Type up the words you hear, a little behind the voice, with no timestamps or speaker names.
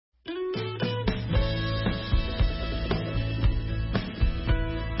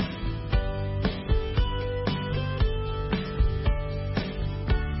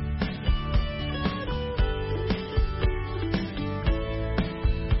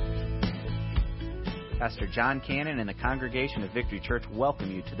Pastor John Cannon and the congregation of Victory Church welcome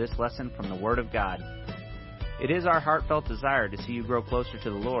you to this lesson from the Word of God. It is our heartfelt desire to see you grow closer to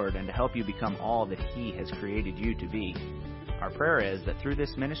the Lord and to help you become all that He has created you to be. Our prayer is that through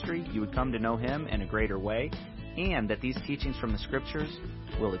this ministry you would come to know Him in a greater way, and that these teachings from the Scriptures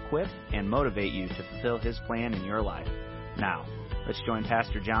will equip and motivate you to fulfill His plan in your life. Now, let's join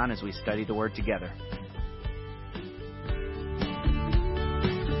Pastor John as we study the Word together.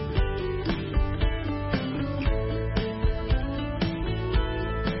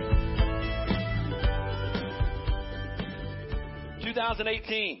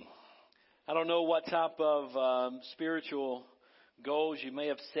 I don't know what type of spiritual goals you may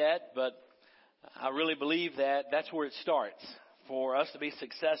have set, but I really believe that that's where it starts. For us to be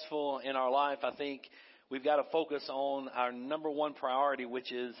successful in our life, I think we've got to focus on our number one priority,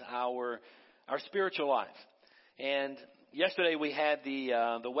 which is our spiritual life. And yesterday we had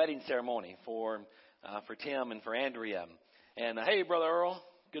the wedding ceremony for Tim and for Andrea. And hey, Brother Earl,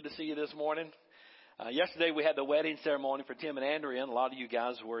 good to see you this morning. Yesterday we had the wedding ceremony for Tim and Andrea, and a lot of you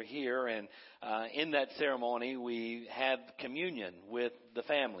guys were here. And in that ceremony we had communion with the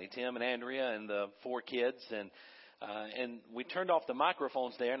family, Tim and Andrea and the 4 kids. And we turned off the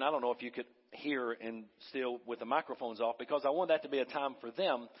microphones there, and I don't know if you could hear and still with the microphones off, because I want that to be a time for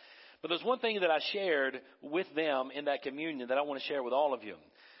them. But there's one thing that I shared with them in that communion that I want to share with all of you.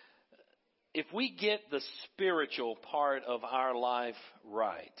 If we get the spiritual part of our life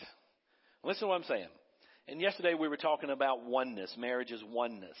right, listen to what I'm saying. And yesterday we were talking about oneness. Marriage is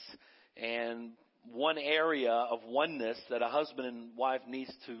oneness. And one area of oneness that a husband and wife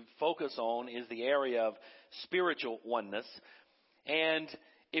needs to focus on is the area of spiritual oneness. And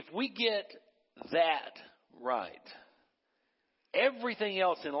if we get that right, everything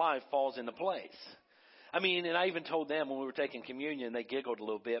else in life falls into place. I mean, and I even told them when we were taking communion, they giggled a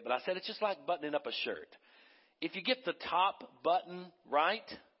little bit, but I said it's just like buttoning up a shirt. If you get the top button right,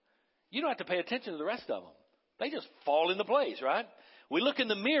 you don't have to pay attention to the rest of them. They just fall into place, right? We look in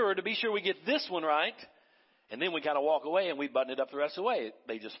the mirror to be sure we get this one right, and then we kind of walk away and we button it up the rest of the way.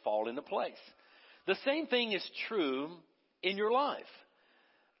 They just fall into place. The same thing is true in your life.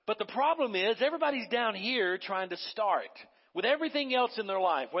 But the problem is everybody's down here trying to start with everything else in their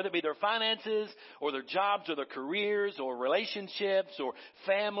life, whether it be their finances or their jobs or their careers or relationships or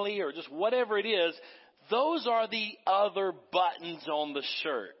family or just whatever it is. Those are the other buttons on the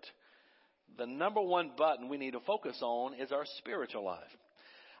shirt. The number one button we need to focus on is our spiritual life.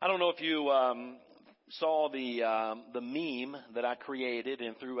 I don't know if you saw the meme that I created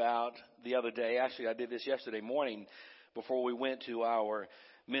and threw out the other day. Actually, I did this yesterday morning before we went to our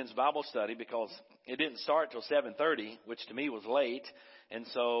men's Bible study, because it didn't start till 7:30, which to me was late. And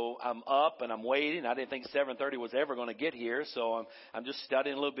so I'm up and I'm waiting. I didn't think 7:30 was ever going to get here. So I'm just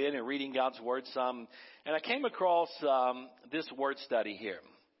studying a little bit and reading God's Word some. And I came across this word study here.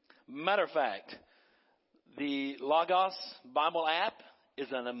 Matter of fact, the Logos Bible app is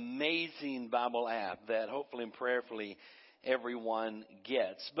an amazing Bible app that hopefully and prayerfully everyone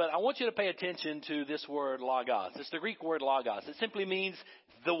gets. But I want you to pay attention to this word Logos. It's the Greek word Logos. It simply means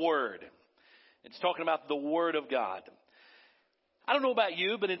the Word. It's talking about the Word of God. I don't know about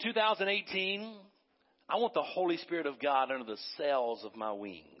you, but in 2018, I want the Holy Spirit of God under the cells of my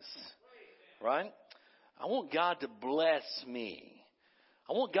wings. Right? I want God to bless me.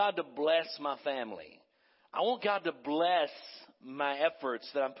 I want God to bless my family. I want God to bless my efforts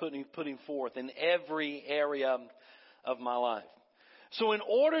that I'm putting forth in every area of my life. So in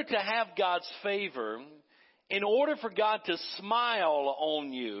order to have God's favor, in order for God to smile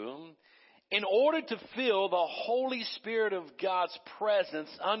on you, in order to feel the Holy Spirit of God's presence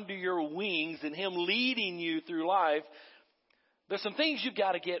under your wings and Him leading you through life, there's some things you've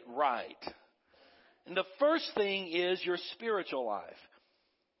got to get right. And the first thing is your spiritual life.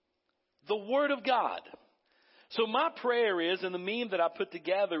 The Word of God. So my prayer is, and the meme that I put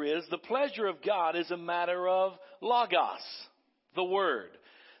together is, the pleasure of God is a matter of logos, the Word.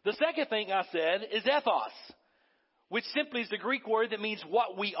 The second thing I said is ethos, which simply is the Greek word that means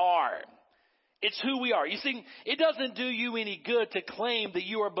what we are. It's who we are. You see, it doesn't do you any good to claim that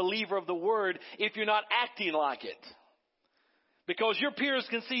you are a believer of the Word if you're not acting like it. Because your peers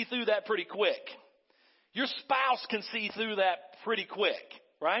can see through that pretty quick. Your spouse can see through that pretty quick,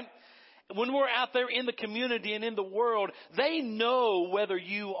 right? When we're out there in the community and in the world, they know whether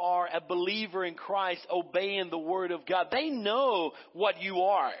you are a believer in Christ, obeying the Word of God. They know what you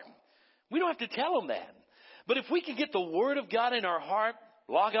are. We don't have to tell them that. But if we can get the Word of God in our heart,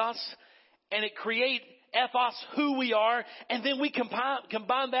 logos, and it create ethos, who we are, and then we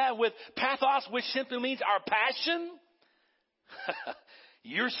combine that with pathos, which simply means our passion,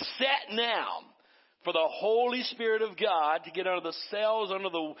 you're set now for the Holy Spirit of God to get under the cells,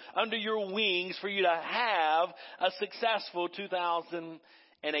 under your wings, for you to have a successful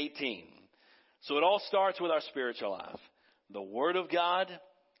 2018. So it all starts with our spiritual life. The Word of God,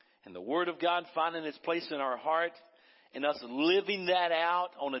 and the Word of God finding its place in our heart, and us living that out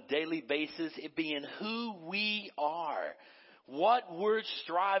on a daily basis, it being who we are, what we're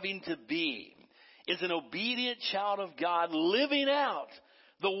striving to be, is an obedient child of God living out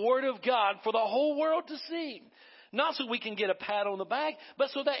the Word of God for the whole world to see. Not so we can get a pat on the back, but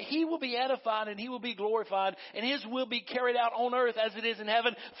so that He will be edified and He will be glorified and His will be carried out on earth as it is in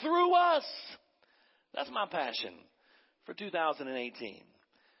heaven through us. That's my passion for 2018.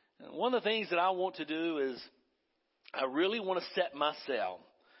 And one of the things that I want to do is I really want to set myself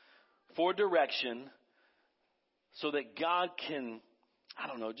for direction so that God can,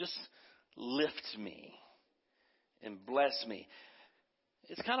 just lift me and bless me.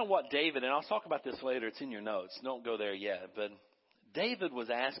 It's kind of what David, and I'll talk about this later, it's in your notes, don't go there yet, but David was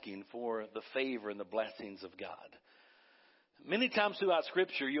asking for the favor and the blessings of God. Many times throughout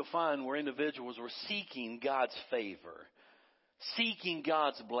Scripture, you'll find where individuals were seeking God's favor, seeking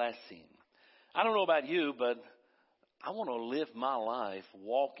God's blessing. I don't know about you, but I want to live my life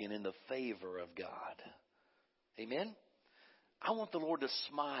walking in the favor of God. Amen? I want the Lord to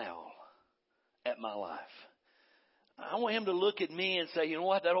smile at my life. I want Him to look at me and say, you know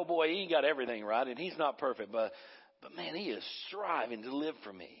what, that old boy, he ain't got everything right, and he's not perfect, but man, he is striving to live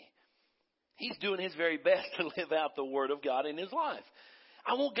for me. He's doing his very best to live out the Word of God in his life.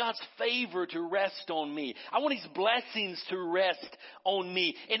 I want God's favor to rest on me. I want His blessings to rest on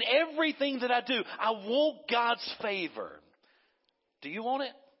me. In everything that I do, I want God's favor. Do you want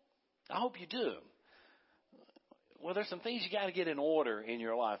it? I hope you do. Well, there's some things you got to get in order in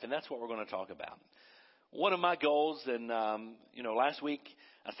your life, and that's what we're going to talk about. One of my goals, and last week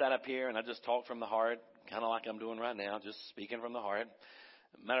I sat up here and I just talked from the heart, kind of like I'm doing right now, just speaking from the heart.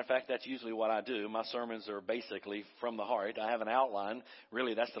 Matter of fact, that's usually what I do. My sermons are basically from the heart. I have an outline.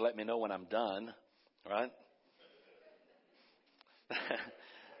 Really, that's to let me know when I'm done, right?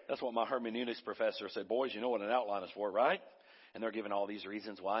 That's what my hermeneutics professor said. Boys, you know what an outline is for, right? And they're giving all these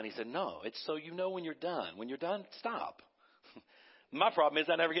reasons why. And he said, no, it's so you know when you're done. When you're done, stop. My problem is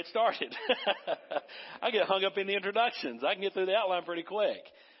I never get started. I get hung up in the introductions. I can get through the outline pretty quick.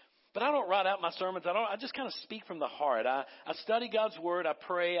 But I don't write out my sermons. I just kind of speak from the heart. I study God's Word. I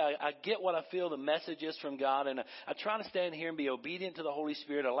pray. I get what I feel the message is from God. And I try to stand here and be obedient to the Holy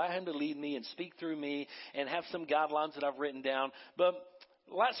Spirit, allow Him to lead me and speak through me and have some guidelines that I've written down. But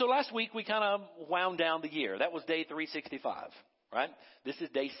so last week we kind of wound down the year. That was day 365, right? This is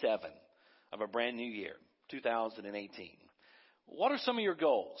day 7 of a brand new year, 2018. What are some of your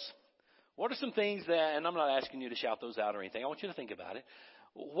goals? What are some things that, and I'm not asking you to shout those out or anything. I want you to think about it.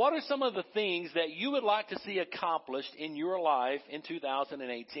 What are some of the things that you would like to see accomplished in your life in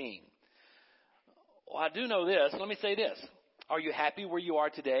 2018? Well, I do know this. Let me say this. Are you happy where you are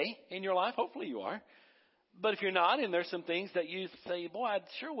today in your life? Hopefully you are. But if you're not, and there's some things that you say, boy, I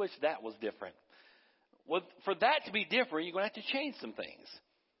sure wish that was different. Well, for that to be different, you're going to have to change some things.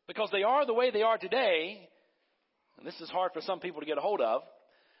 Because they are the way they are today. And this is hard for some people to get a hold of.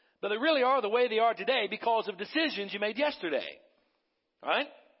 But they really are the way they are today because of decisions you made yesterday. Right?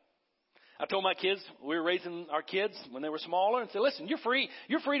 I told my kids, we were raising our kids when they were smaller, and said, listen, you're free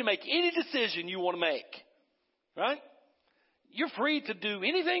to make any decision you want to make. Right? You're free to do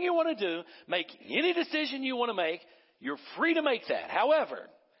anything you want to do, make any decision you want to make. You're free to make that. However,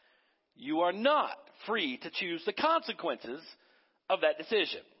 you are not free to choose the consequences of that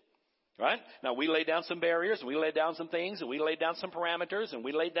decision. Right? Now, we laid down some barriers, and we laid down some things, and we laid down some parameters, and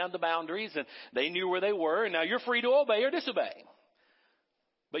we laid down the boundaries, and they knew where they were, and now you're free to obey or disobey.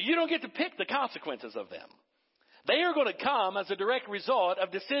 But you don't get to pick the consequences of them. They are going to come as a direct result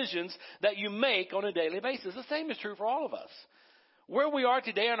of decisions that you make on a daily basis. The same is true for all of us. Where we are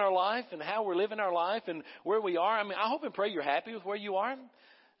today in our life and how we're living our life and where we are, I hope and pray you're happy with where you are.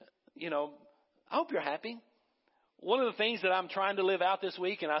 I hope you're happy. One of the things that I'm trying to live out this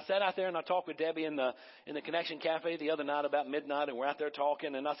week, and I sat out there and I talked with Debbie in the Connection Cafe the other night about midnight, and we're out there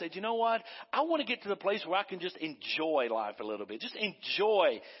talking, and I said, you know what? I want to get to the place where I can just enjoy life a little bit. Just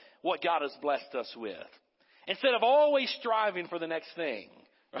enjoy what God has blessed us with. Instead of always striving for the next thing,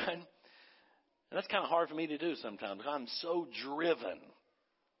 right? And that's kind of hard for me to do sometimes. I'm so driven.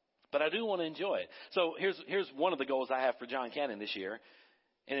 But I do want to enjoy it. So here's one of the goals I have for John Cannon this year,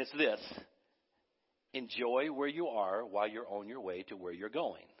 and it's this. Enjoy where you are while you're on your way to where you're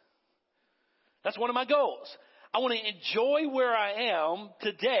going. That's one of my goals. I want to enjoy where I am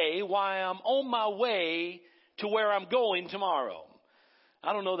today while I'm on my way to where I'm going tomorrow.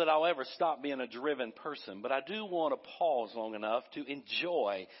 I don't know that I'll ever stop being a driven person, but I do want to pause long enough to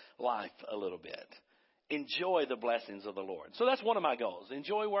enjoy life a little bit. Enjoy the blessings of the Lord. So that's one of my goals.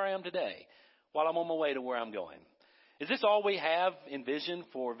 Enjoy where I am today while I'm on my way to where I'm going. Is this all we have in vision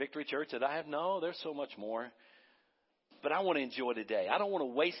for Victory Church that I have? No, there's so much more. But I want to enjoy today. I don't want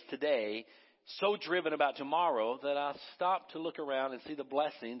to waste today so driven about tomorrow that I stop to look around and see the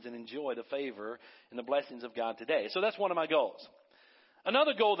blessings and enjoy the favor and the blessings of God today. So that's one of my goals.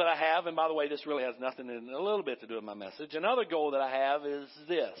 Another goal that I have, and by the way, this really has nothing in a little bit to do with my message. Another goal that I have is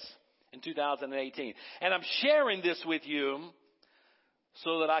this in 2018. And I'm sharing this with you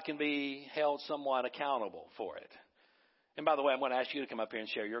so that I can be held somewhat accountable for it. And by the way, I'm going to ask you to come up here and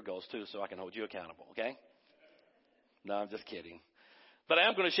share your goals too so I can hold you accountable, okay? No, I'm just kidding. But I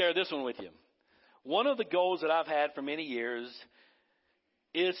am going to share this one with you. One of the goals that I've had for many years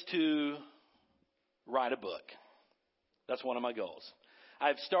is to write a book. That's one of my goals.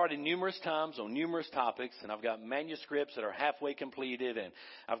 I've started numerous times on numerous topics, and I've got manuscripts that are halfway completed, and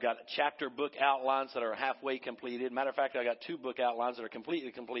I've got chapter book outlines that are halfway completed. Matter of fact, I got 2 book outlines that are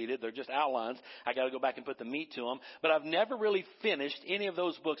completely completed. They're just outlines. I got to go back and put the meat to them. But I've never really finished any of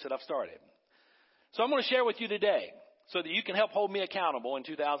those books that I've started. So I'm going to share with you today so that you can help hold me accountable in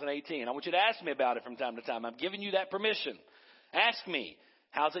 2018. I want you to ask me about it from time to time. I'm giving you that permission. Ask me,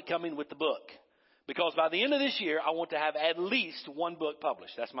 how's it coming with the book? Because by the end of this year, I want to have at least 1 book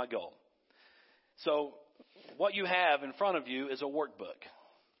published. That's my goal. So what you have in front of you is a workbook.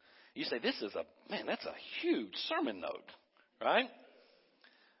 You say, that's a huge sermon note, right?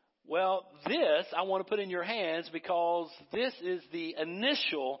 Well, this I want to put in your hands because this is the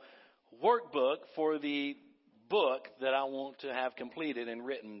initial workbook for the book that I want to have completed and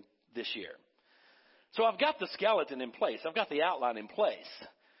written this year. So I've got the skeleton in place. I've got the outline in place.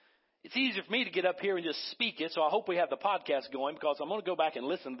 It's easier for me to get up here and just speak it, so I hope we have the podcast going because I'm going to go back and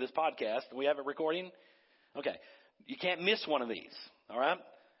listen to this podcast. Do we have it recording? Okay. You can't miss one of these, all right?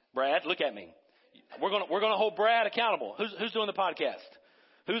 Brad, look at me. We're going to hold Brad accountable. Who's doing the podcast?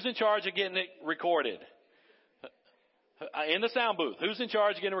 Who's in charge of getting it recorded? In the sound booth. Who's in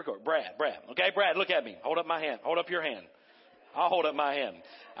charge of getting it recorded? Brad. Okay, Brad, look at me. Hold up my hand. Hold up your hand. I'll hold up my hand.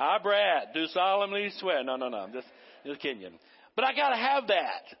 I, Brad, do solemnly swear. No. I'm just kidding you. But I got to have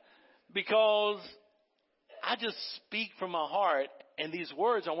that. Because I just speak from my heart, and these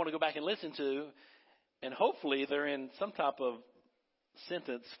words I want to go back and listen to, and hopefully they're in some type of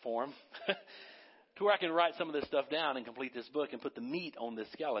sentence form to where I can write some of this stuff down and complete this book and put the meat on the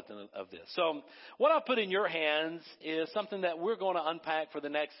skeleton of this. So what I put in your hands is something that we're going to unpack for the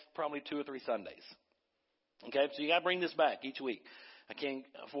next probably 2 or 3 Sundays. Okay, so you got to bring this back each week. I can't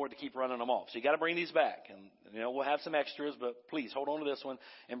afford to keep running them off. So you got to bring these back. And, we'll have some extras, but please hold on to this one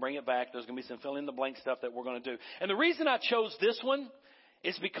and bring it back. There's going to be some fill in the blank stuff that we're going to do. And the reason I chose this one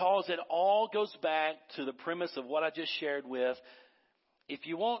is because it all goes back to the premise of what I just shared with. If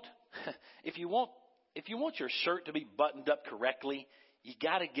you want your shirt to be buttoned up correctly, you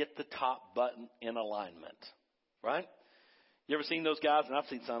got to get the top button in alignment, right? You ever seen those guys? And I've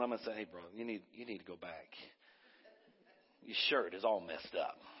seen some of them and say, hey, bro, you need to go back. Your shirt is all messed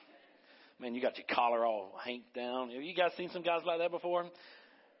up. Man, you got your collar all hanked down. Have you guys seen some guys like that before?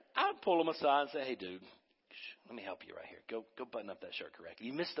 I'd pull them aside and say, hey, dude, let me help you right here. Go button up that shirt correctly.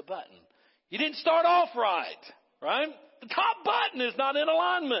 You missed a button. You didn't start off right? The top button is not in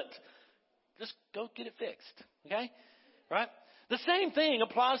alignment. Just go get it fixed, okay? Right? The same thing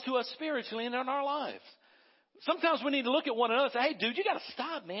applies to us spiritually and in our lives. Sometimes we need to look at one another and say, hey, dude, you got to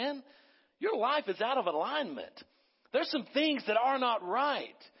stop, man. Your life is out of alignment. There's some things that are not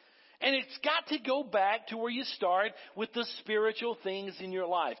right. And it's got to go back to where you start with the spiritual things in your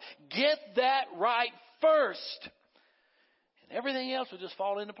life. Get that right first. And everything else will just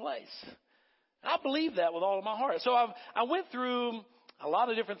fall into place. I believe that with all of my heart. So I went through a lot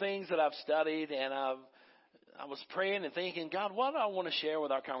of different things that I've studied, and I was praying and thinking, God, what do I want to share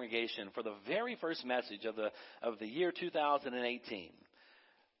with our congregation for the very first message of the year 2018?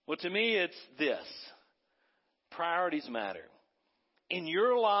 Well, to me, it's this. Priorities matter. In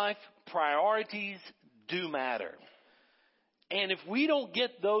your life, priorities do matter. And if we don't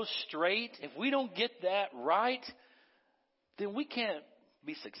get those straight, if we don't get that right, then we can't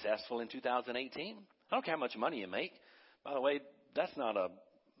be successful in 2018. I don't care how much money you make. By the way, that's not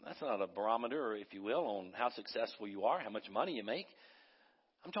a barometer, if you will, on how successful you are, how much money you make.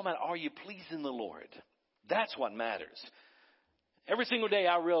 I'm talking about, are you pleasing the Lord? That's what matters. Every single day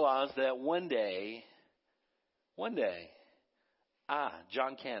I realize that one day, I,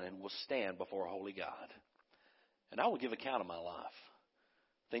 John Cannon, will stand before a holy God. And I will give account of my life.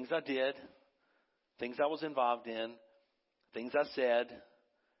 Things I did, things I was involved in, things I said,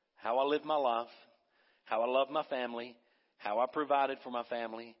 how I lived my life, how I loved my family, how I provided for my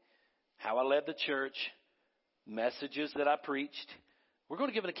family, how I led the church, messages that I preached. We're going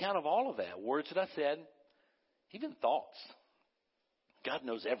to give an account of all of that. Words that I said, even thoughts. God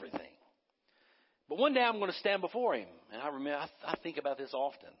knows everything. But one day I'm going to stand before Him. And I think about this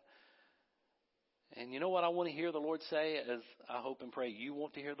often. And you know what I want to hear the Lord say, as I hope and pray you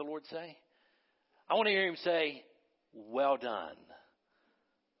want to hear the Lord say? I want to hear Him say, well done,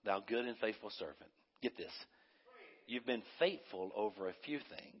 thou good and faithful servant. Get this. You've been faithful over a few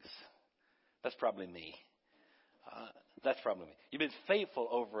things. That's probably me. You've been faithful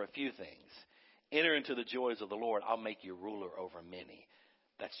over a few things. Enter into the joys of the Lord. I'll make you ruler over many.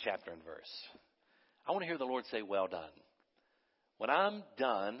 That's chapter and verse. I want to hear the Lord say, well done. When I'm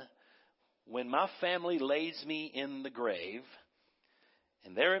done, when my family lays me in the grave,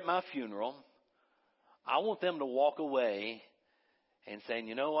 and they're at my funeral, I want them to walk away and saying,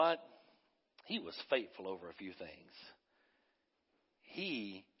 you know what? He was faithful over a few things.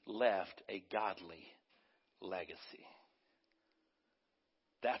 He left a godly legacy.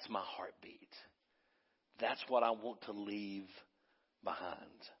 That's my heartbeat. That's what I want to leave behind.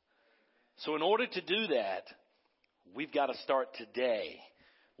 So in order to do that, we've got to start today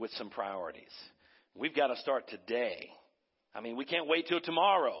with some priorities. We've got to start today. I mean, we can't wait till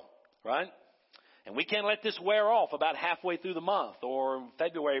tomorrow, right? And we can't let this wear off about halfway through the month or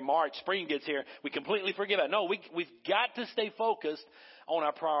February, March, spring gets here. We completely forget about it. No, we've got to stay focused on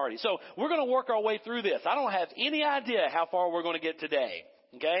our priorities. So we're going to work our way through this. I don't have any idea how far we're going to get today.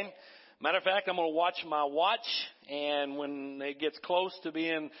 Okay? Matter of fact, I'm going to watch my watch, and when it gets close to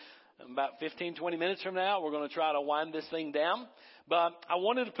being about 15, 20 minutes from now, we're going to try to wind this thing down. But I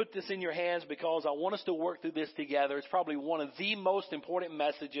wanted to put this in your hands because I want us to work through this together. It's probably one of the most important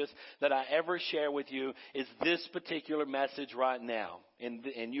messages that I ever share with you is this particular message right now.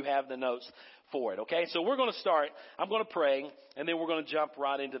 And you have the notes for it, okay? So we're going to start. I'm going to pray, and then we're going to jump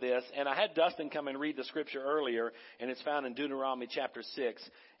right into this. And I had Dustin come and read the scripture earlier, and it's found in Deuteronomy chapter 6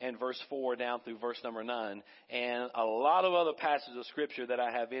 and verse 4 down through verse number 9. And a lot of other passages of scripture that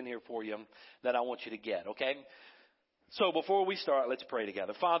I have in here for you that I want you to get, okay? So before we start, let's pray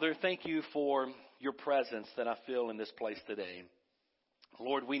together. Father, thank you for your presence that I feel in this place today.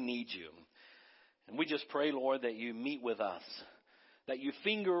 Lord, we need you. And we just pray, Lord, that you meet with us, that you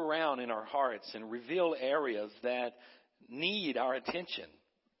finger around in our hearts and reveal areas that need our attention.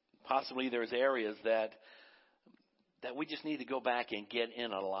 Possibly there's areas that we just need to go back and get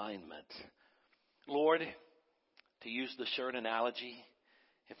in alignment. Lord, to use the shirt analogy,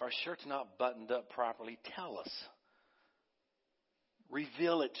 if our shirt's not buttoned up properly, tell us.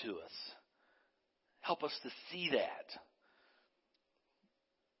 Reveal it to us. Help us to see that.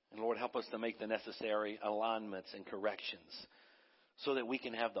 And Lord, help us to make the necessary alignments and corrections so that we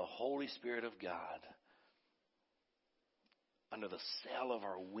can have the Holy Spirit of God under the sail of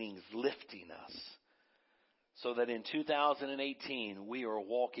our wings lifting us so that in 2018 we are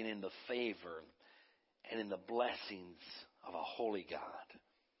walking in the favor and in the blessings of a holy God.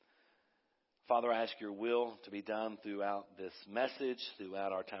 Father, I ask your will to be done throughout this message,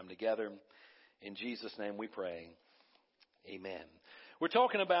 throughout our time together. In Jesus' name we pray. Amen. We're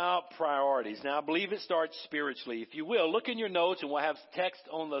talking about priorities. Now, I believe it starts spiritually. If you will, look in your notes, and we'll have text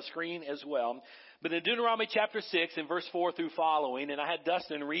on the screen as well. But in Deuteronomy chapter 6 and verse 4 through following, and I had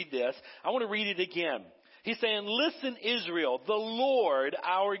Dustin read this, I want to read it again. He's saying, listen, Israel, the Lord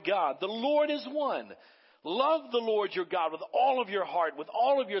our God, the Lord is one. Love the Lord your God with all of your heart, with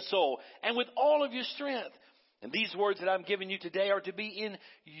all of your soul, and with all of your strength. And these words that I'm giving you today are to be in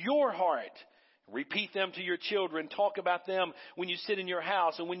your heart. Repeat them to your children. Talk about them when you sit in your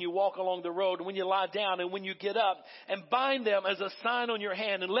house and when you walk along the road and when you lie down and when you get up. And bind them as a sign on your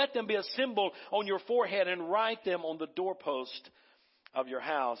hand and let them be a symbol on your forehead and write them on the doorpost of your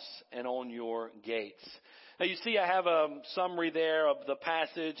house and on your gates. Now, you see, I have a summary there of the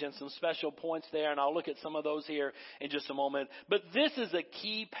passage and some special points there, and I'll look at some of those here in just a moment. But this is a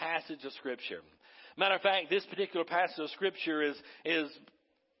key passage of Scripture. Matter of fact, this particular passage of Scripture is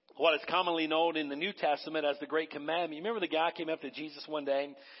what is commonly known in the New Testament as the Great Commandment. You remember the guy came up to Jesus one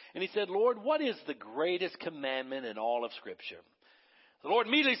day, and he said, Lord, what is the greatest commandment in all of Scripture? The Lord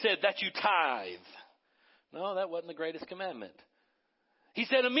immediately said, that you tithe. No, that wasn't the greatest commandment. He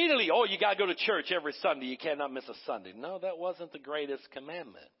said immediately, oh, you got to go to church every Sunday. You cannot miss a Sunday. No, that wasn't the greatest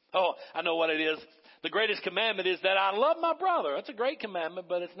commandment. Oh, I know what it is. The greatest commandment is that I love my brother. That's a great commandment,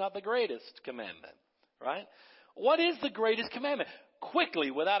 but it's not the greatest commandment, right? What is the greatest commandment?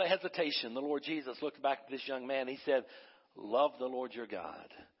 Quickly, without a hesitation, the Lord Jesus looked back at this young man. He said, love the Lord your God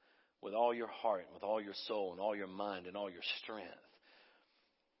with all your heart, with all your soul, and all your mind, and all your strength.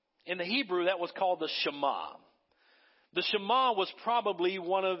 In the Hebrew, that was called the Shema. The Shema was probably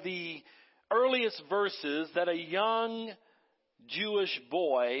one of the earliest verses that a young Jewish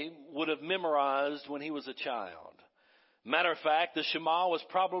boy would have memorized when he was a child. Matter of fact, the Shema was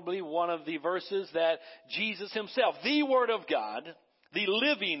probably one of the verses that Jesus himself, the Word of God, the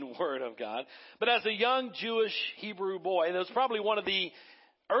living Word of God, but as a young Jewish Hebrew boy, it was probably one of the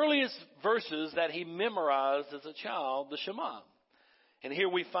earliest verses that he memorized as a child, the Shema. And here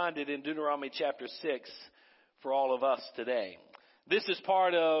we find it in Deuteronomy chapter 6 for all of us today. This is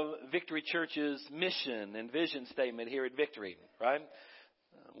part of Victory Church's mission and vision statement here at Victory, right?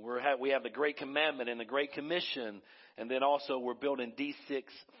 We have the Great Commandment and the Great Commission, and then also we're building D6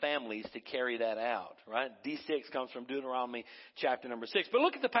 families to carry that out, right? D6 comes from Deuteronomy chapter number 6. But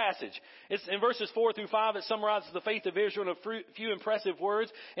look at the passage. It's in verses 4 through 5. It summarizes the faith of Israel in a few impressive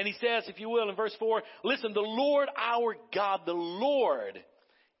words. And he says, if you will, in verse 4, listen, the Lord our God, the Lord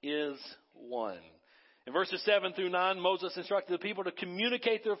is one. In verses 7 through 9, Moses instructed the people to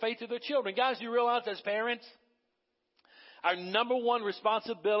communicate their faith to their children. Guys, do you realize as parents, our number one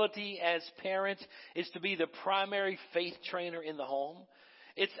responsibility as parents is to be the primary faith trainer in the home?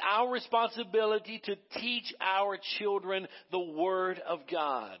 It's our responsibility to teach our children the Word of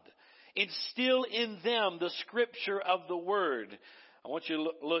God. Instill in them the Scripture of the Word. I want you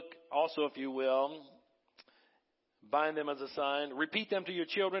to look also, if you will, bind them as a sign. Repeat them to your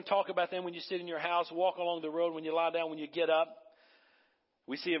children. Talk about them when you sit in your house. Walk along the road when you lie down, when you get up.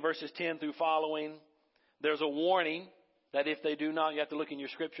 We see in verses 10 through following, there's a warning that if they do not, you have to look in your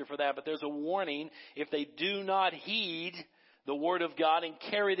scripture for that, but there's a warning if they do not heed the Word of God and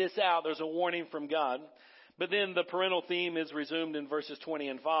carry this out, there's a warning from God. But then the parental theme is resumed in verses 20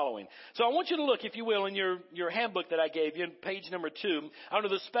 and following. So I want you to look, if you will, in your handbook that I gave you, in page number 2, under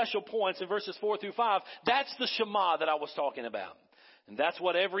the special points in verses 4 through 5. That's the Shema that I was talking about. And that's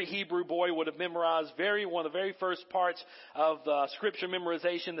what every Hebrew boy would have memorized. One of the very first parts of scripture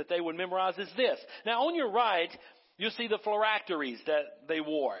memorization that they would memorize is this. Now on your right, you'll see the phylacteries that they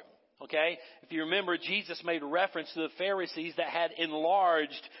wore. Okay? If you remember, Jesus made reference to the Pharisees that had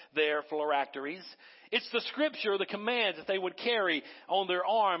enlarged their phylacteries. It's the scripture, the commands that they would carry on their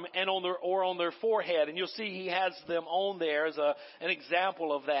arm and on their forehead. And you'll see he has them on there as an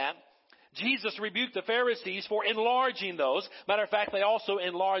example of that. Jesus rebuked the Pharisees for enlarging those. Matter of fact, they also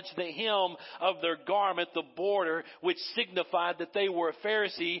enlarged the hem of their garment, the border, which signified that they were a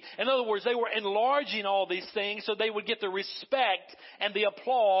Pharisee. In other words, they were enlarging all these things so they would get the respect and the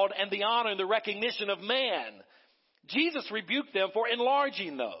applaud and the honor and the recognition of man. Jesus rebuked them for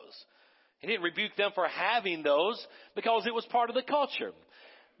enlarging those. He didn't rebuke them for having those because it was part of the culture.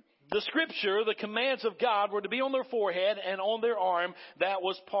 The scripture, the commands of God were to be on their forehead and on their arm. That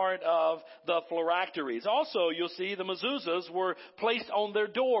was part of the phylacteries. Also, you'll see the mezuzahs were placed on their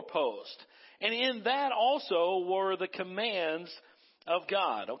doorpost. And in that also were the commands of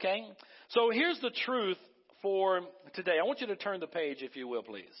God, okay? So here's the truth for today. I want you to turn the page, if you will,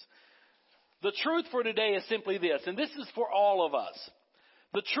 please. The truth for today is simply this, and this is for all of us.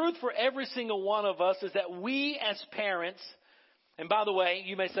 The truth for every single one of us is that we as parents, and by the way,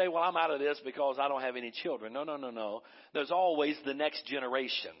 you may say, well, I'm out of this because I don't have any children. No. There's always the next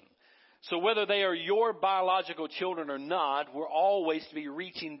generation. So whether they are your biological children or not, we're always to be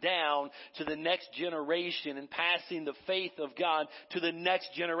reaching down to the next generation and passing the faith of God to the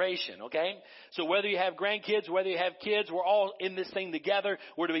next generation, okay? So whether you have grandkids, whether you have kids, we're all in this thing together.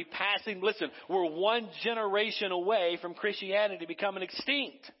 We're to be passing, listen, we're one generation away from Christianity becoming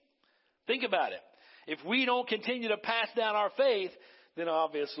extinct. Think about it. If we don't continue to pass down our faith, then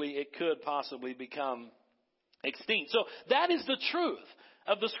obviously it could possibly become extinct. So that is the truth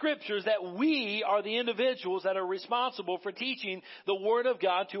of the scriptures, that we are the individuals that are responsible for teaching the Word of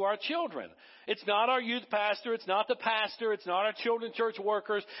God to our children. It's not our youth pastor, it's not the pastor, it's not our children's church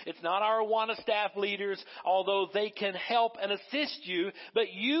workers, it's not our Awana staff leaders, although they can help and assist you,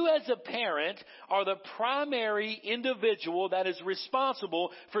 but you as a parent are the primary individual that is responsible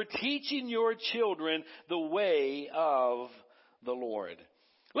for teaching your children the way of the Lord.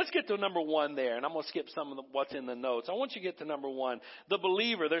 Let's get to number 1 there, and I'm going to skip some of what's in the notes. I want you to get to number 1, the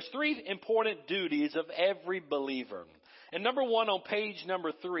believer. There's 3 important duties of every believer. And number 1 on page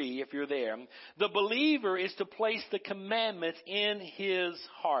number 3, if you're there, the believer is to place the commandments in his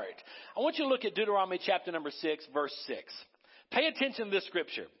heart. I want you to look at Deuteronomy chapter number 6, verse 6. Pay attention to this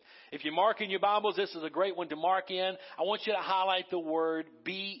scripture. If you mark in your Bibles, this is a great one to mark in. I want you to highlight the word,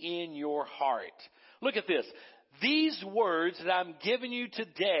 be in your heart. Look at this. These words that I'm giving you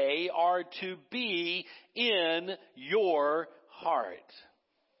today are to be in your heart.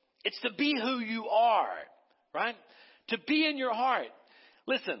 It's to be who you are, right? To be in your heart.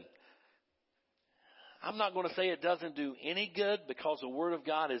 Listen, I'm not going to say it doesn't do any good because the Word of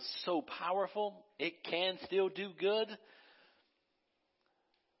God is so powerful. It can still do good.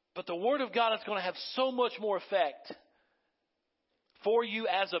 But the Word of God is going to have so much more effect for you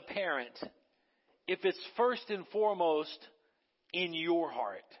as a parent if it's first and foremost in your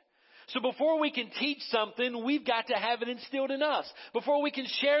heart. So before we can teach something, we've got to have it instilled in us. Before we can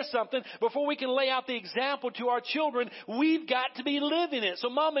share something, before we can lay out the example to our children, we've got to be living it. So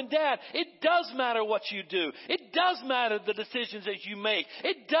mom and dad, it does matter what you do. It does matter the decisions that you make.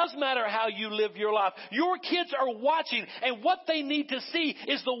 It does matter how you live your life. Your kids are watching, and what they need to see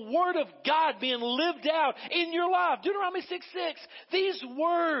is the Word of God being lived out in your life. Deuteronomy 6:6. These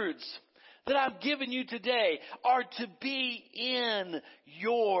words that I've given you today are to be in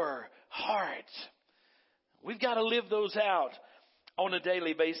your heart. We've got to live those out on a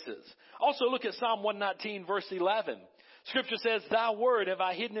daily basis. Also look at Psalm 119 verse 11. Scripture says, Thy word have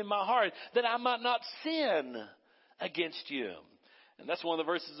I hidden in my heart that I might not sin against you. And that's one of the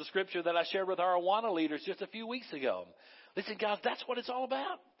verses of Scripture that I shared with our Awana leaders just a few weeks ago. Listen, guys, that's what it's all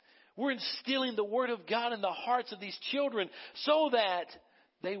about. We're instilling the Word of God in the hearts of these children so that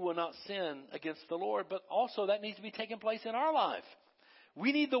they will not sin against the Lord. But also that needs to be taking place in our life.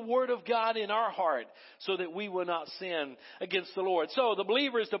 We need the Word of God in our heart so that we will not sin against the Lord. So the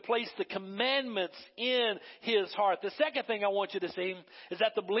believer is to place the commandments in his heart. The second thing I want you to see is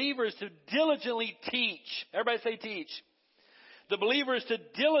that the believer is to diligently teach. Everybody say teach. The believer is to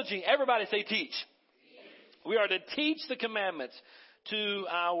diligently, everybody say teach. We are to teach the commandments to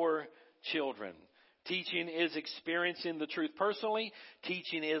our children. Teaching is experiencing the truth personally.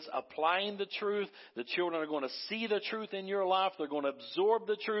 Teaching is applying the truth. The children are going to see the truth in your life. They're going to absorb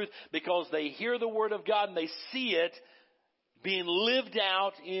the truth because they hear the Word of God and they see it being lived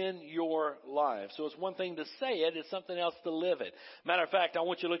out in your life. So it's one thing to say it. It's something else to live it. Matter of fact, I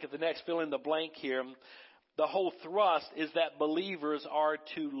want you to look at the next fill in the blank here. The whole thrust is that believers are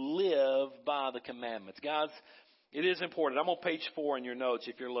to live by the commandments. Guys, it is important. I'm on page 4 in your notes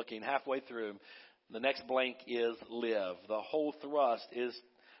if you're looking halfway through. The next blank is live. The whole thrust is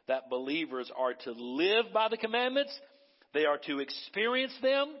that believers are to live by the commandments. They are to experience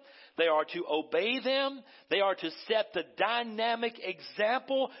them. They are to obey them. They are to set the dynamic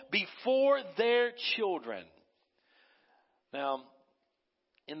example before their children. Now,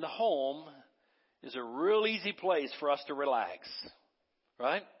 in the home is a real easy place for us to relax,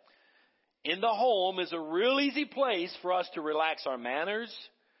 right? In the home is a real easy place for us to relax our manners,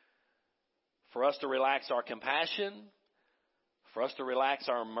 for us to relax our compassion, for us to relax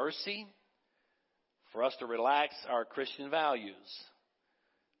our mercy, for us to relax our Christian values.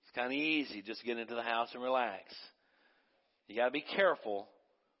 It's kind of easy just to get into the house and relax. You got to be careful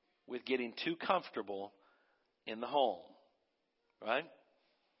with getting too comfortable in the home, right?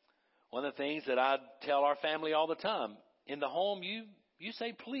 One of the things that I tell our family all the time, in the home you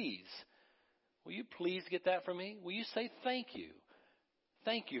say please. Will you please get that for me? Will you say thank you?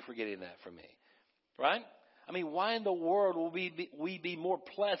 Thank you for getting that for me. Right? I mean, why in the world will we be more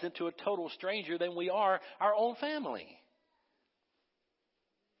pleasant to a total stranger than we are our own family?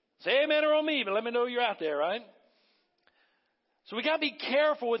 Say amen or oh me, but let me know you're out there, right? So we got to be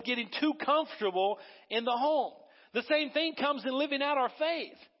careful with getting too comfortable in the home. The same thing comes in living out our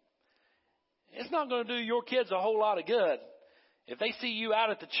faith. It's not going to do your kids a whole lot of good if they see you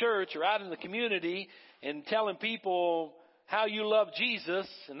out at the church or out in the community and telling people how you love Jesus,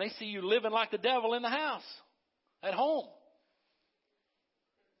 and they see you living like the devil in the house, at home.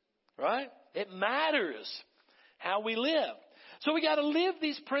 Right? It matters how we live. So we got to live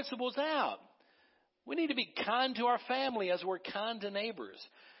these principles out. We need to be kind to our family as we're kind to neighbors.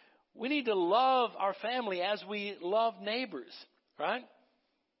 We need to love our family as we love neighbors. Right?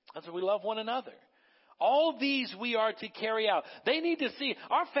 As we love one another. All these we are to carry out. They need to see,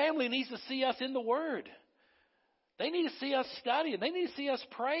 our family needs to see us in the Word. They need to see us studying. They need to see us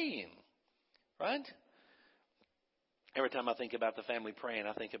praying. Right? Every time I think about the family praying,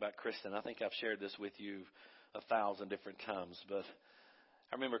 I think about Kristen. I think I've shared this with you 1,000 different times. But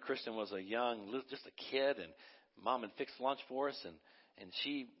I remember Kristen was just a kid, and Mom had fixed lunch for us, and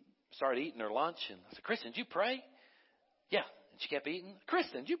she started eating her lunch. And I said, Kristen, did you pray? Yeah. And she kept eating.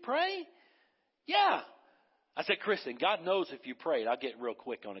 Kristen, did you pray? Yeah. I said, Kristen, God knows if you prayed. I'll get real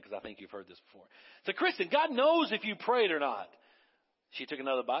quick on it because I think you've heard this before. I said, Kristen, God knows if you prayed or not. She took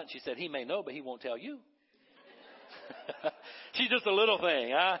another bite and she said, He may know, but He won't tell you. She's just a little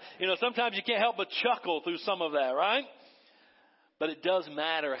thing. Sometimes you can't help but chuckle through some of that, right? But it does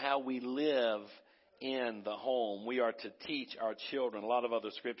matter how we live in the home. We are to teach our children. A lot of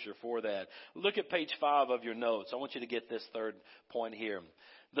other scripture for that. Look at page 5 of your notes. I want you to get this third point here.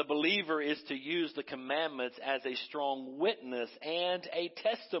 The believer is to use the commandments as a strong witness and a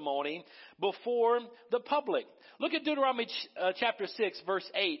testimony before the public. Look at Deuteronomy chapter 6, verse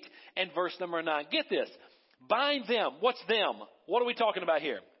 8 and verse number 9. Get this. Bind them. What's them? What are we talking about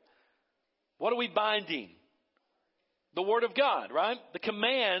here? What are we binding? The Word of God, right? The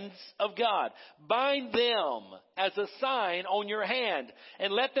commands of God. Bind them as a sign on your hand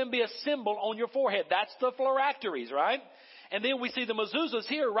and let them be a symbol on your forehead. That's the phylacteries, right? And then we see the mezuzahs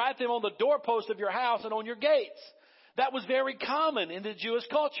here. Write them on the doorpost of your house and on your gates. That was very common in the Jewish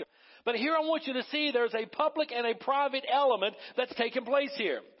culture. But here I want you to see there's a public and a private element that's taking place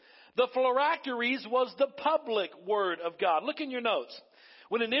here. The phylacteries was the public Word of God. Look in your notes.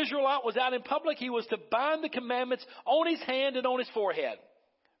 When an Israelite was out in public, he was to bind the commandments on his hand and on his forehead.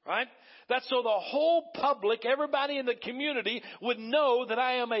 Right? That's so the whole public, everybody in the community would know that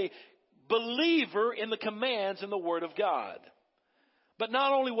I am a believer in the commands and the Word of God. But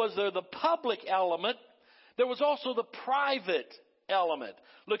not only was there the public element, there was also the private element.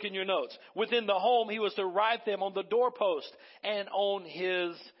 Look in your notes. Within the home, he was to write them on the doorpost and on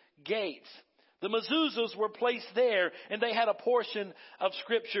his gates. The mezuzahs were placed there, and they had a portion of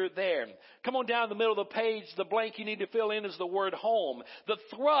Scripture there. Come on down the middle of the page. The blank you need to fill in is the word home. The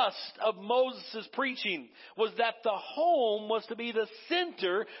thrust of Moses' preaching was that the home was to be the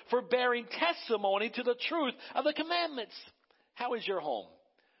center for bearing testimony to the truth of the commandments. How is your home?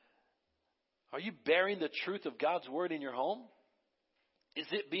 Are you bearing the truth of God's Word in your home? Is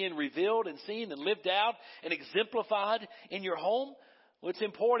it being revealed and seen and lived out and exemplified in your home? Well, it's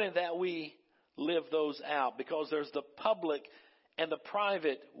important that we live those out because there's the public and the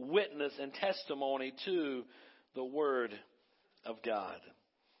private witness and testimony to the Word of God.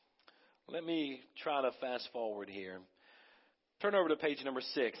 Let me try to fast forward here. Turn over to page number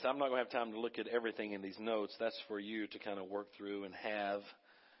 6. I'm not going to have time to look at everything in these notes. That's for you to kind of work through and have.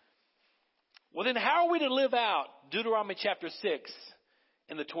 Well, then how are we to live out Deuteronomy chapter 6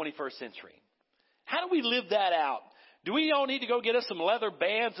 in the 21st century? How do we live that out? Do we all need to go get us some leather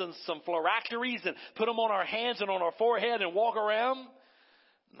bands and some phylacteries and put them on our hands and on our forehead and walk around?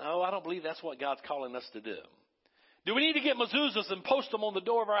 No, I don't believe that's what God's calling us to do. Do we need to get mezuzahs and post them on the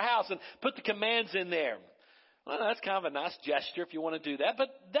door of our house and put the commands in there? Well, that's kind of a nice gesture if you want to do that. But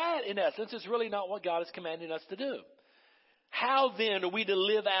that, in essence, is really not what God is commanding us to do. How then are we to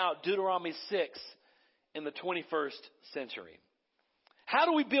live out Deuteronomy 6 in the 21st century? How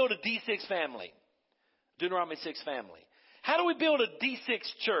do we build a D6 family? Deuteronomy 6 family. How do we build a D6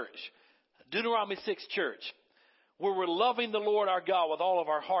 church? Deuteronomy 6 church. Where we're loving the Lord our God with all of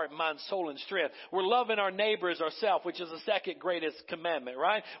our heart, mind, soul, and strength. We're loving our neighbor as ourselves, which is the second greatest commandment,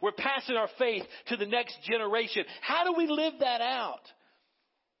 right? We're passing our faith to the next generation. How do we live that out?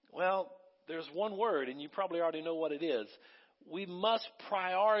 Well, there's one word, and you probably already know what it is. We must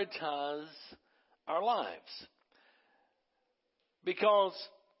prioritize our lives. Because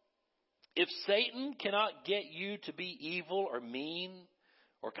if Satan cannot get you to be evil or mean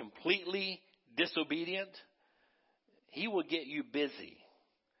or completely disobedient, he will get you busy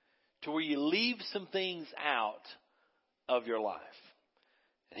to where you leave some things out of your life.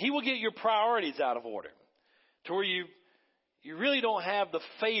 And he will get your priorities out of order to where you really don't have the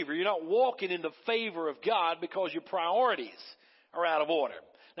favor. You're not walking in the favor of God because your priorities are out of order.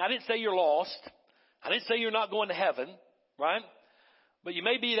 Now, I didn't say you're lost. I didn't say you're not going to heaven, right? But you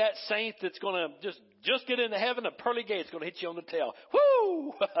may be that saint that's going to just get into heaven. A pearly gate's going to hit you on the tail.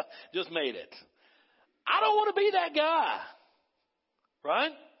 Woo! Just made it. I don't want to be that guy.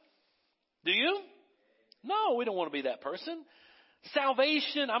 Right? Do you? No, we don't want to be that person.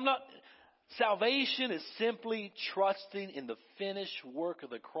 Salvation is simply trusting in the finished work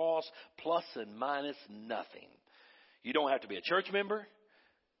of the cross, plus and minus nothing. You don't have to be a church member.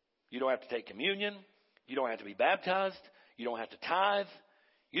 You don't have to take communion. You don't have to be baptized. You don't have to tithe.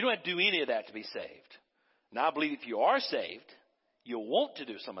 You don't have to do any of that to be saved. Now, I believe if you are saved, you'll want to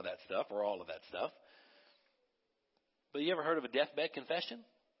do some of that stuff or all of that stuff. But you ever heard of a deathbed confession?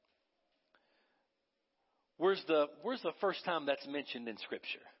 Where's the first time that's mentioned in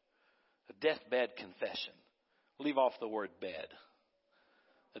Scripture? A deathbed confession. Leave off the word bed.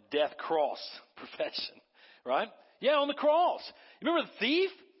 A death cross profession. Right? Yeah, on the cross. You remember the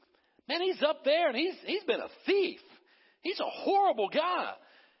thief? Man, he's up there and he's been a thief. He's a horrible guy.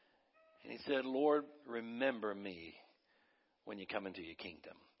 And he said, Lord, remember me when you come into your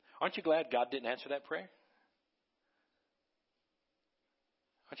kingdom. Aren't you glad God didn't answer that prayer?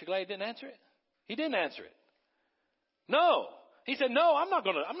 Aren't you glad he didn't answer it? He didn't answer it. No. He said, no, I'm not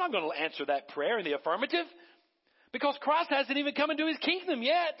going to answer that prayer in the affirmative because Christ hasn't even come into his kingdom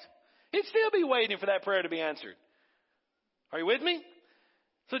yet. He'd still be waiting for that prayer to be answered. Are you with me?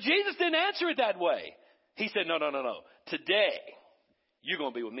 So Jesus didn't answer it that way. He said, no. Today, you're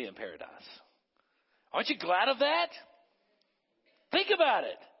going to be with me in paradise. Aren't you glad of that? Think about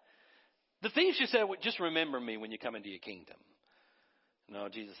it. The thief just said, well, just remember me when you come into your kingdom. No,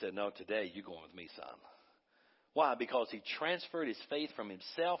 Jesus said, no, today you're going with me, son. Why? Because he transferred his faith from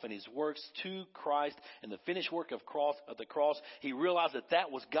himself and his works to Christ and the finished work of the cross. He realized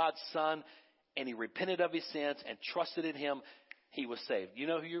that was God's son, and he repented of his sins and trusted in him. He was saved. You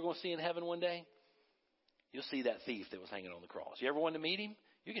know who you're going to see in heaven one day? You'll see that thief that was hanging on the cross. You ever want to meet him?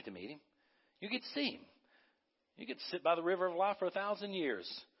 You get to meet him. You get to see him. You get to sit by the river of life for 1,000 years,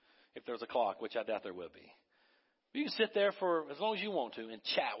 if there's a clock, which I doubt there will be. You can sit there for as long as you want to and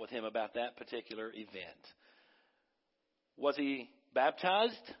chat with him about that particular event. Was he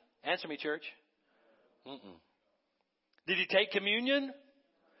baptized? Answer me, church. Did he take communion?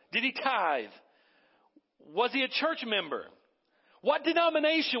 Did he tithe? Was he a church member? What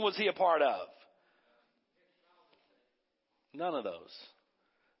denomination was he a part of? None of those.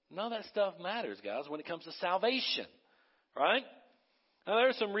 None of that stuff matters, guys, when it comes to salvation. Right? Now, there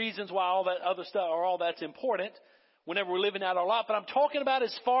are some reasons why all that other stuff or all that's important whenever we're living out our life, but I'm talking about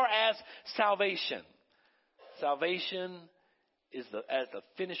as far as salvation. Salvation is the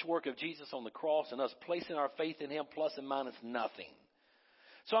finished work of Jesus on the cross and us placing our faith in him plus and minus nothing.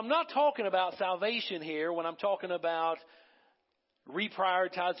 So I'm not talking about salvation here when I'm talking about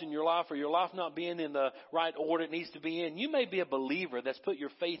reprioritizing your life or your life not being in the right order it needs to be in. You may be a believer that's put your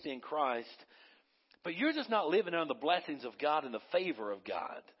faith in Christ, but you're just not living under the blessings of God and the favor of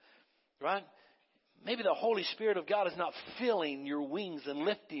God, right? Maybe the Holy Spirit of God is not filling your wings and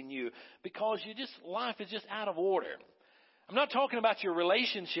lifting you because life is just out of order. I'm not talking about your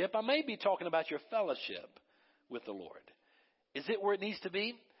relationship. I may be talking about your fellowship with the Lord. Is it where it needs to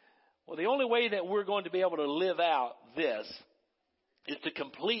be? Well, the only way that we're going to be able to live out this is to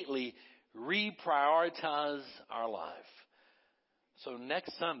completely reprioritize our life. So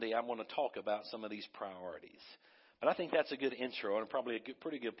next Sunday, I'm going to talk about some of these priorities. But I think that's a good intro and probably a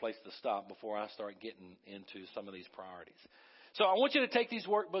pretty good place to stop before I start getting into some of these priorities. So I want you to take these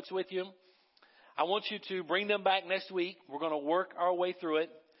workbooks with you. I want you to bring them back next week. We're going to work our way through it.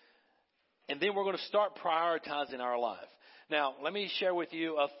 And then we're going to start prioritizing our life. Now, let me share with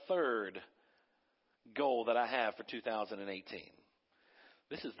you a third goal that I have for 2018.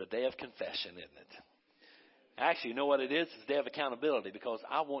 This is the day of confession, isn't it? Actually, you know what it is? It's the day of accountability because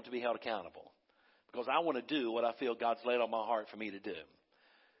I want to be held accountable. Because I want to do what I feel God's laid on my heart for me to do.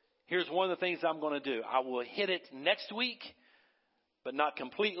 Here's one of the things I'm going to do. I will hit it next week, but not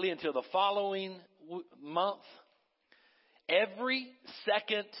completely until the following month. Every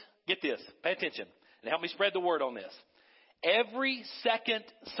second, get this, pay attention, and help me spread the word on this. Every second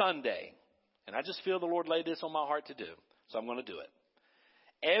Sunday, and I just feel the Lord laid this on my heart to do, so I'm going to do it.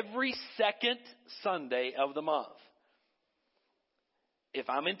 Every second Sunday of the month, if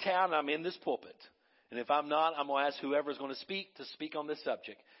I'm in town, I'm in this pulpit. And if I'm not, I'm going to ask whoever's going to speak on this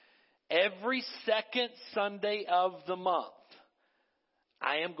subject. Every second Sunday of the month,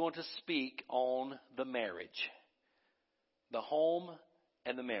 I am going to speak on the marriage. The home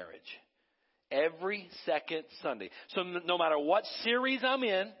and the marriage. Every second Sunday. So no matter what series I'm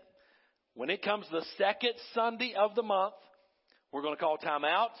in, when it comes to the second Sunday of the month, we're going to call time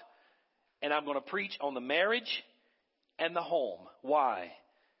out. And I'm going to preach on the marriage and the home. Why?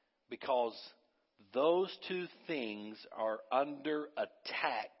 Because those two things are under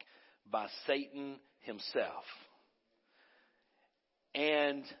attack by Satan himself.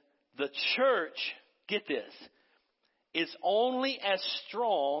 And the church, get this, is only as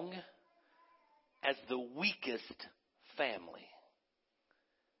strong as the weakest family.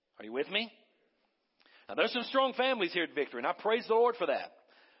 Are you with me? Now, there's some strong families here at Victory, and I praise the Lord for that.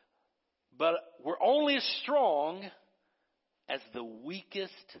 But we're only as strong as the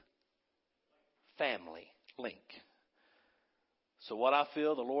weakest family link. So what I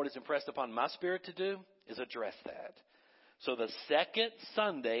feel the Lord has impressed upon my spirit to do is address that. So the second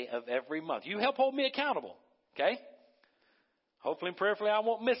Sunday of every month, you help hold me accountable, okay? Hopefully and prayerfully I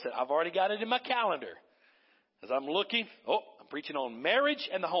won't miss it. I've already got it in my calendar. As I'm looking, I'm preaching on marriage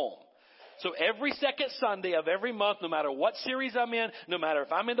and the home. So every second Sunday of every month, no matter what series I'm in, no matter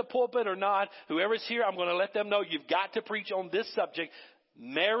if I'm in the pulpit or not, whoever's here, I'm going to let them know you've got to preach on this subject,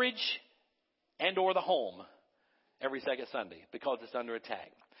 marriage and or the home, every second Sunday, because it's under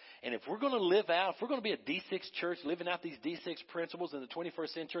attack. And if we're going to live out, if we're going to be a D6 church living out these D6 principles in the 21st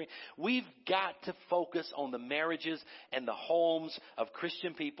century, we've got to focus on the marriages and the homes of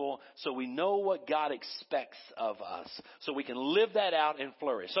Christian people so we know what God expects of us, so we can live that out and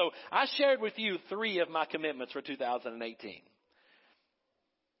flourish. So I shared with you 3 of my commitments for 2018.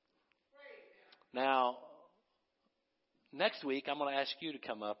 Now, next week, I'm going to ask you to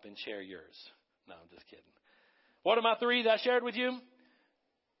come up and share yours. No, I'm just kidding. What are my 3 that I shared with you?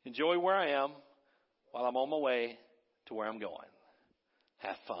 Enjoy where I am while I'm on my way to where I'm going.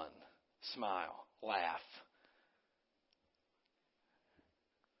 Have fun. Smile. Laugh.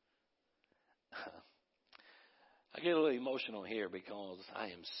 I get a little emotional here because I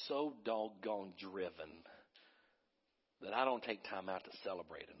am so doggone driven that I don't take time out to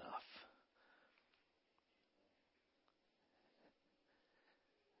celebrate enough.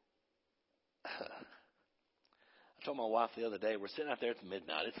 I told my wife the other day, we're sitting out there, it's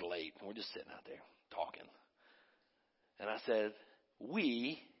midnight, it's late, and we're just sitting out there talking. And I said,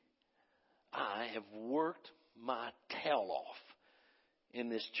 I have worked my tail off in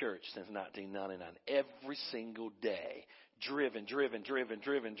this church since 1999. Every single day. Driven.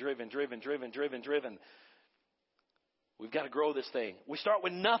 We've got to grow this thing. We start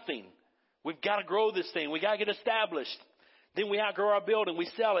with nothing. We've got to grow this thing. We've got to get established. Then we outgrow our building. We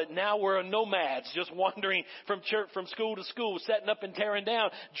sell it. Now we're nomads, just wandering from church, from school to school, setting up and tearing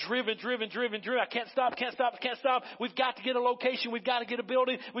down. Driven. I can't stop. We've got to get a location. We've got to get a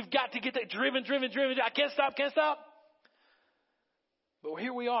building. We've got to get that driven. I can't stop. But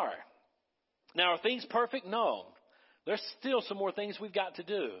here we are. Now, are things perfect? No. There's still some more things we've got to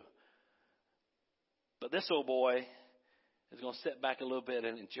do. But this old boy is going to sit back a little bit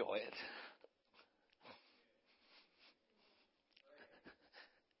and enjoy it.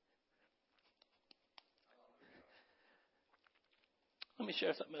 Let me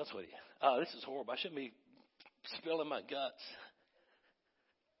share something else with you. This is horrible. I shouldn't be spilling my guts.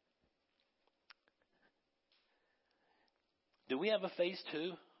 Do we have a phase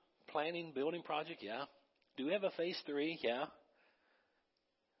 2 planning, building project? Yeah. Do we have a phase 3? Yeah.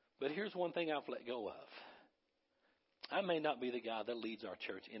 But here's one thing I've let go of. I may not be the guy that leads our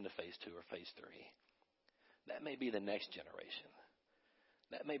church into phase 2 or phase 3. That may be the next generation.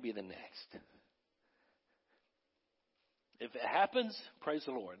 That may be the next. If it happens, praise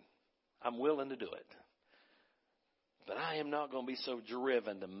the Lord. I'm willing to do it. But I am not going to be so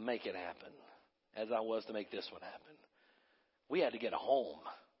driven to make it happen as I was to make this one happen. We had to get a home,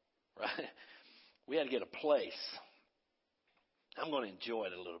 right? We had to get a place. I'm going to enjoy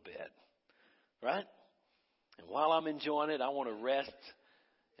it a little bit, right? And while I'm enjoying it, I want to rest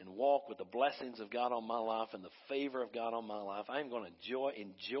and walk with the blessings of God on my life and the favor of God on my life. I'm going to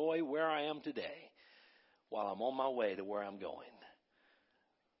enjoy where I am today while I'm on my way to where I'm going.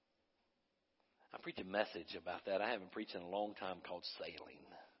 I preach a message about that. I haven't preached in a long time called sailing.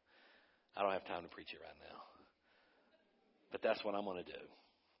 I don't have time to preach it right now. But that's what I'm going to do.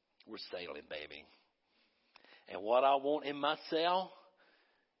 We're sailing, baby. And what I want in my sail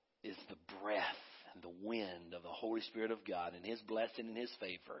is the breath and the wind of the Holy Spirit of God and His blessing and His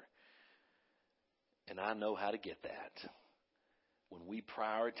favor. And I know how to get that. When we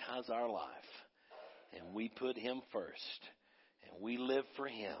prioritize our life and we put Him first and we live for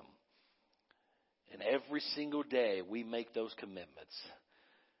Him, and every single day we make those commitments,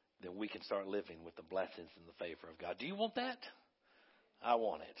 then we can start living with the blessings and the favor of God. Do you want that? I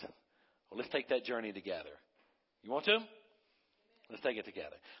want it. Well, let's take that journey together. You want to? Let's take it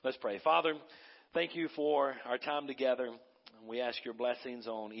together. Let's pray. Father, thank you for our time together. We ask your blessings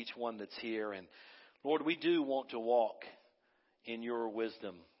on each one that's here. And Lord, we do want to walk in your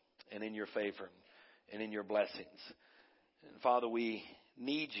wisdom and in your favor and in your blessings. And Father, we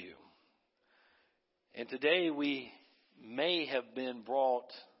need you. And today we may have been brought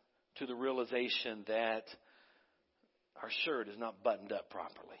to the realization that our shirt is not buttoned up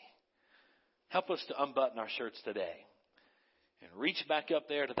properly. Help us to unbutton our shirts today and reach back up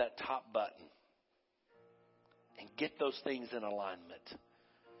there to that top button and get those things in alignment.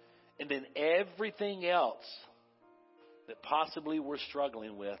 And then everything else that possibly we're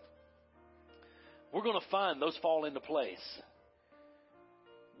struggling with, we're going to find those fall into place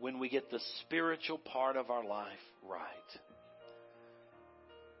when we get the spiritual part of our life right.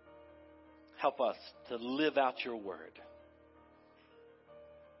 Help us to live out your word.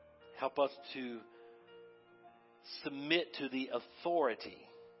 Help us to submit to the authority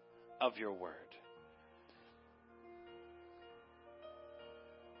of your word.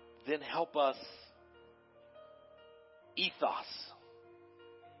 Then help us ethos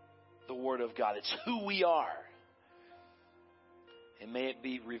the word of God. It's who we are. And may it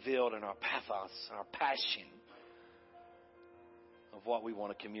be revealed in our pathos, our passion of what we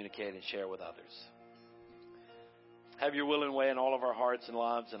want to communicate and share with others. Have your will and way in all of our hearts and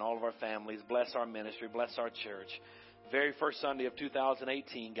lives and all of our families. Bless our ministry. Bless our church. Very first Sunday of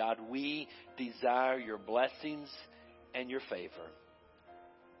 2018, God, we desire your blessings and your favor.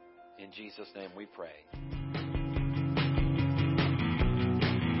 In Jesus' name we pray.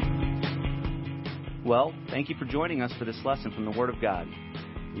 Well, thank you for joining us for this lesson from the Word of God.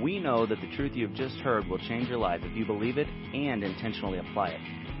 We know that the truth you have just heard will change your life if you believe it and intentionally apply it.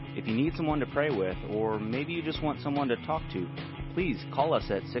 If you need someone to pray with, or maybe you just want someone to talk to, please call us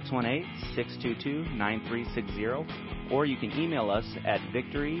at 618-622-9360, or you can email us at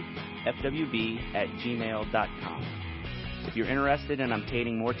victoryfwb@gmail.com. If you're interested in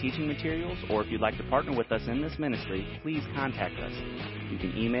obtaining more teaching materials, or if you'd like to partner with us in this ministry, please contact us. You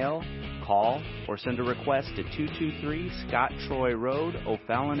can email, call, or send a request to 223 Scott Troy Road,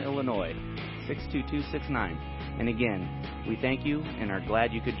 O'Fallon, Illinois, 62269. And again, we thank you and are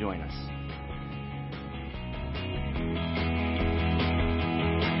glad you could join us.